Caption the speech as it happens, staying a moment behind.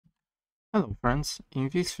Hello friends, in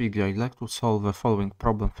this video I'd like to solve the following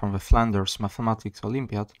problem from the Flanders Mathematics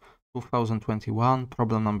Olympiad 2021,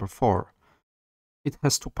 problem number 4. It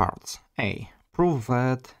has two parts. A. Prove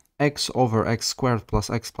that x over x squared plus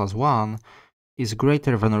x plus 1 is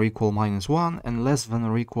greater than or equal minus 1 and less than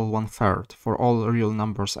or equal 1/3 for all real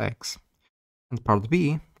numbers x. And part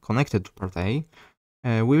B, connected to part A,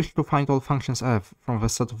 we wish to find all functions f from the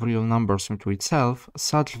set of real numbers into itself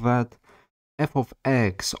such that f of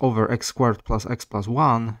x over x squared plus x plus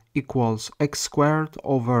 1 equals x squared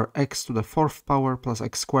over x to the fourth power plus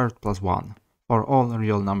x squared plus 1 for all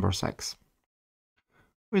real numbers x.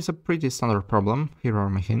 It's a pretty standard problem. Here are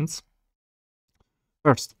my hints.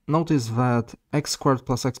 First, notice that x squared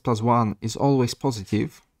plus x plus 1 is always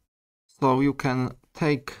positive, so you can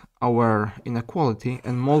take our inequality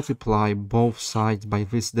and multiply both sides by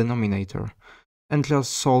this denominator and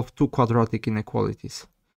just solve two quadratic inequalities.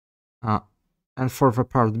 And for the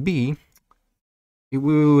part B, we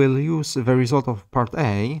will use the result of part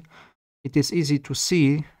A. It is easy to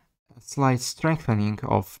see a slight strengthening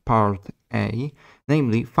of part A,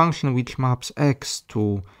 namely function which maps x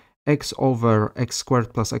to x over x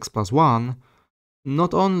squared plus x plus 1.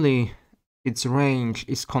 Not only its range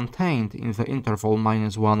is contained in the interval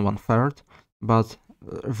minus 1 1/3, but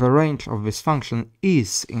the range of this function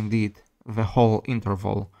is indeed the whole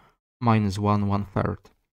interval minus 1 1/3.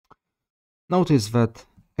 Notice that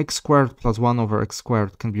x squared plus 1 over x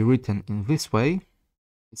squared can be written in this way.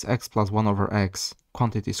 It's x plus 1 over x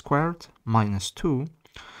quantity squared minus 2.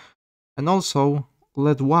 And also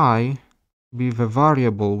let y be the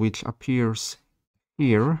variable which appears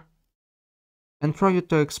here, and try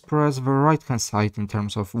to express the right hand side in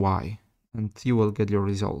terms of y, and you will get your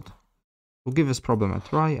result. We'll give this problem a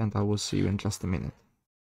try and I will see you in just a minute.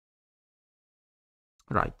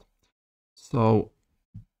 Right. So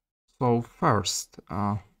first,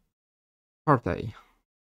 part A.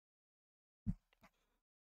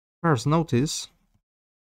 First, notice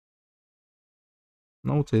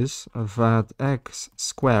that x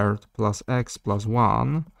squared plus x plus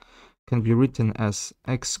 1 can be written as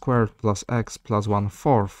x squared plus x plus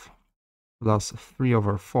 1/4 plus 3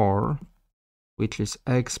 over 4, which is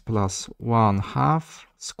x plus 1/2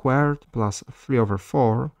 squared plus 3 over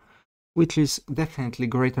 4, which is definitely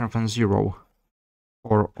greater than 0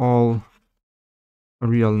 for all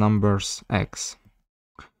real numbers x.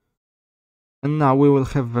 And now we will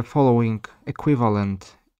have the following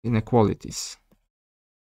equivalent inequalities.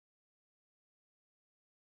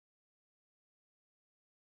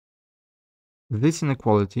 This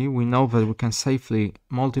inequality, we know that we can safely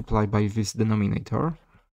multiply by this denominator,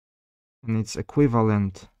 and it's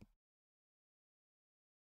equivalent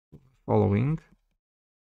to the following.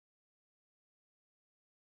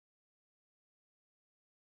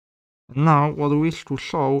 Now, what we wish to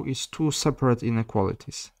show is two separate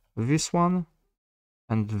inequalities. This one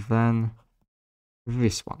and then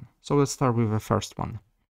this one. So let's start with the first one.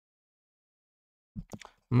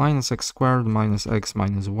 Minus x squared minus x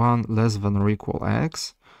minus 1 less than or equal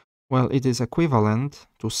x. Well, it is equivalent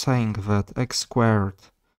to saying that x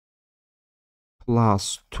squared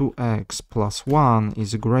plus 2x plus 1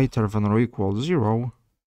 is greater than or equal 0.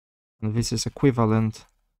 And this is equivalent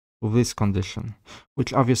to this condition,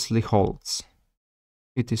 which obviously holds.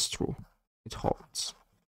 It is true. It holds.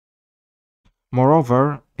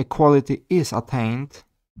 Moreover, equality is attained.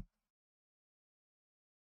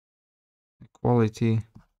 Equality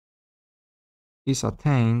is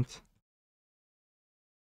attained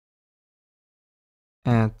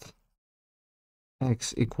at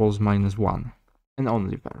x equals minus 1, and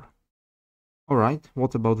only there. Alright,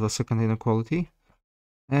 what about the second inequality?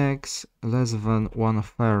 X less than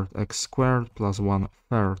 1/3 x squared plus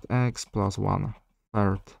 1/3 x plus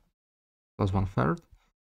 1/3 plus 1/3.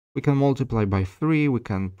 We can multiply by 3, we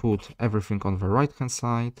can put everything on the right hand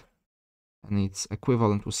side, and it's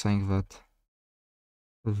equivalent to saying that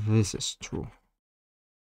this is true,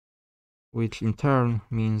 which in turn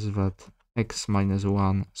means that x minus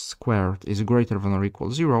 1 squared is greater than or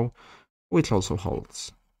equal 0, which also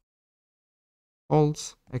holds.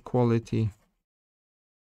 Holds. Equality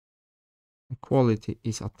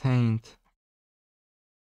is attained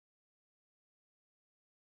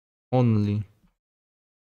only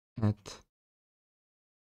at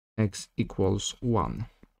x equals 1,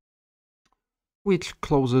 which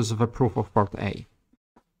closes the proof of part A.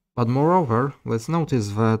 But moreover, let's notice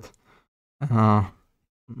that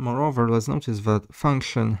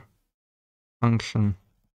function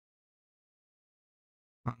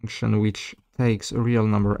which takes a real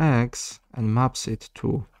number x and maps it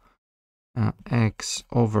to x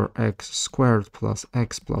over x squared plus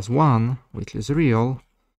x plus 1, which is real,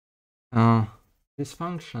 This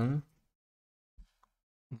function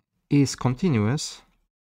is continuous,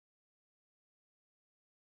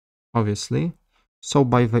 obviously, so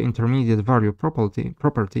by the intermediate value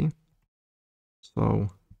property, so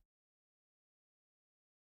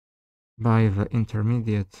by the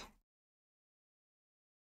intermediate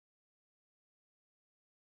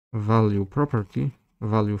value property,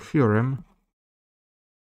 value theorem,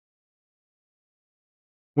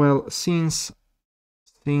 well, since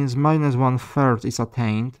minus 1/3 is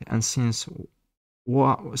attained, and since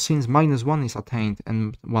minus 1 is attained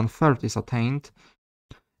and 1/3 is attained,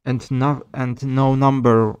 and no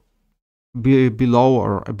number below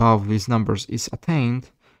or above these numbers is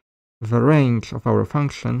attained, the range of our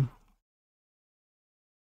function,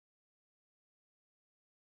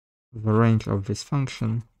 the range of this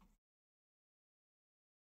function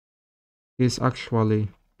is actually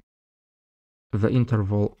the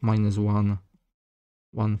interval minus 1,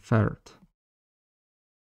 1/3.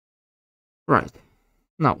 Right.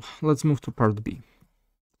 Now, let's move to part B.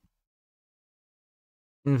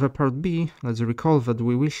 In the part B, let's recall that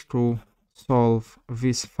we wish to solve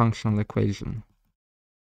this functional equation.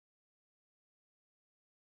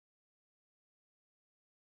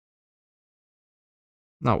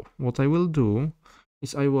 Now, what I will do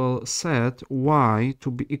is I will set y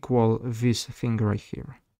to be equal this thing right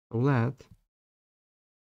here. So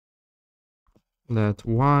let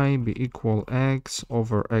y be equal x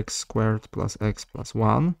over x squared plus x plus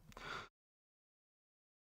 1.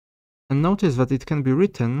 And notice that it can be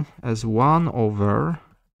written as 1 over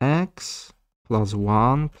x plus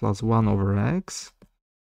 1 over x,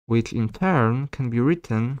 which in turn can be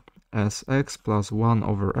written as x plus 1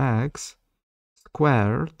 over x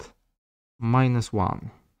squared minus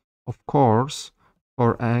 1. Of course,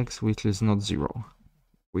 for x which is not 0.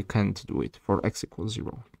 We can't do it for x equals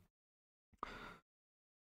 0.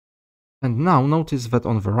 And now notice that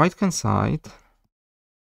on the right hand side,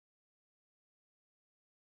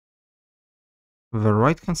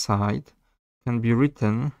 can be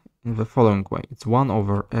written in the following way. It's 1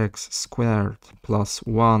 over x squared plus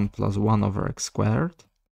 1 over x squared.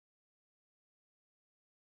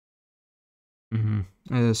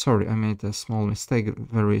 Sorry, I made a small mistake.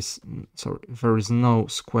 There is no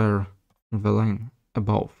square in the line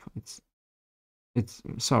above. It's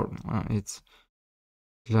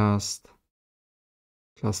just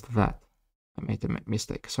that. I made a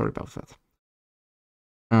mistake. Sorry about that.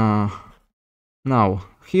 Now,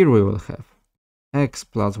 here we will have x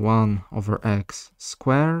plus 1 over x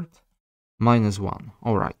squared minus 1.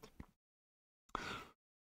 All right.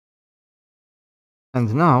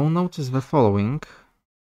 And now notice the following.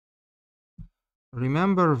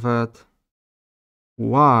 Remember that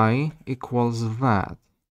y equals that,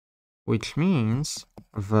 which means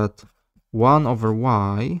that 1 over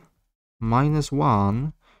y minus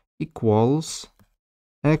 1 equals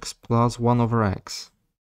x plus 1 over x.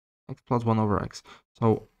 X plus 1 over x.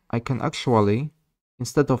 So I can actually,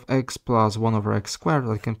 instead of x plus 1 over x squared,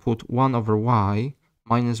 I can put 1 over y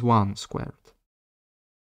minus 1 squared.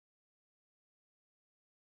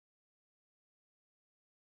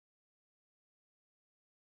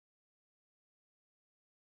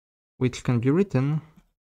 Which can be written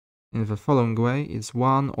in the following way. It's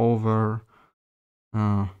 1 over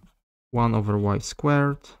y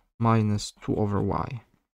squared minus 2 over y.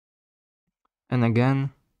 And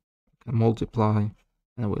again, can multiply,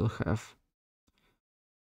 and we'll have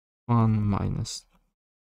 1 minus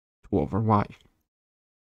 2 over y.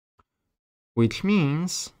 Which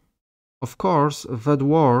means, of course, that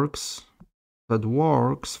works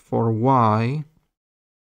for y.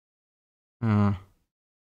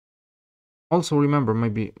 Also remember,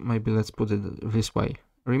 maybe let's put it this way.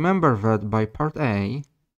 Remember that by part A,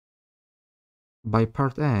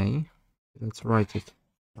 let's write it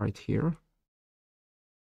right here.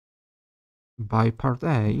 By part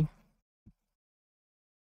A,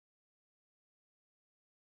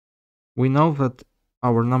 we know that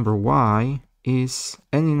our number y is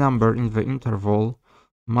any number in the interval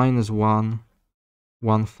minus 1,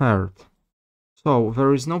 1/3. So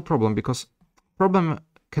there is no problem, because problem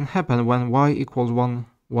can happen when y equals 1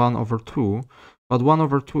 over 2, but 1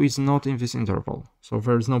 over 2 is not in this interval, so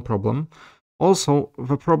there is no problem. Also,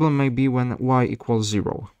 the problem may be when y equals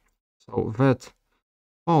 0. So that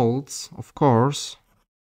holds, of course,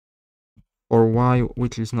 for y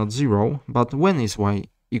which is not 0, but when is y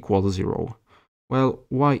equals 0? Well,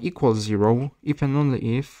 y equals 0 if and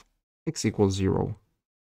only if x equals 0.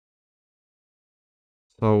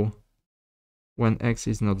 So when x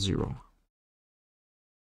is not 0.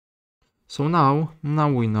 So now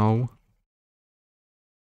we know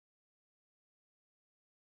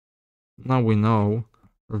now we know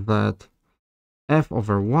that f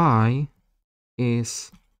over y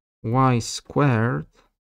is y squared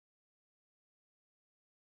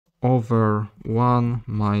over 1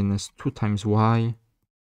 minus 2 times y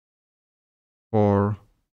for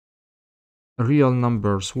real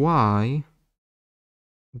numbers y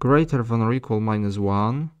greater than or equal minus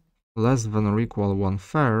 1, less than or equal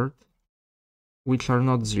 1/3, which are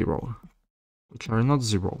not 0.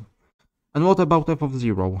 And what about f of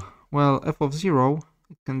 0? Well, f of 0,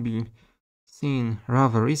 it can be seen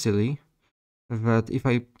rather easily that if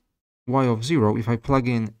I y of 0, if I plug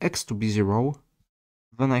in x to be 0,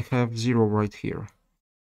 then I have 0 right here.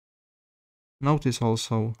 Notice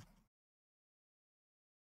also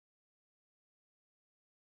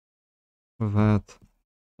that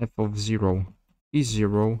f of 0 is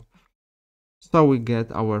 0, so we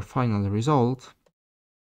get our final result.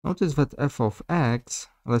 Notice that f of x,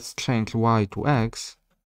 let's change y to x,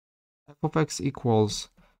 f of x equals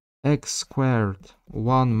x squared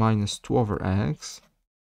 1 minus 2 over x,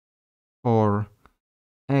 for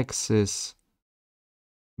x is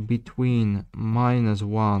between minus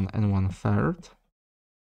 1 and 1/3.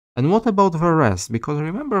 And what about the rest? Because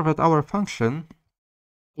remember that our function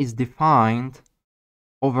is defined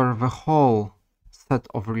over the whole set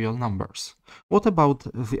of real numbers. What about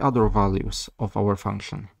the other values of our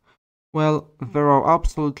function? Well, there are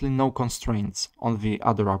absolutely no constraints on the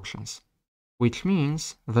other options, which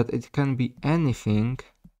means that it can be anything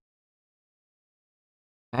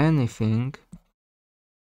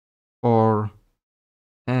for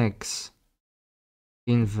x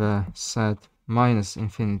in the set minus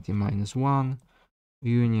infinity minus 1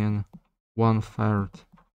 union 1/3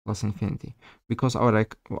 plus infinity, because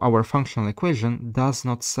our functional equation does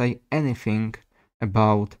not say anything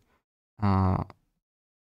about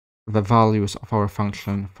the values of our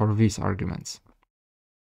function for these arguments.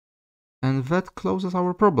 And that closes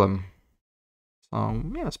our problem. So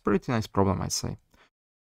yeah, it's a pretty nice problem, I'd say.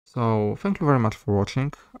 So thank you very much for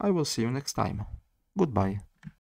watching. I will see you next time. Goodbye.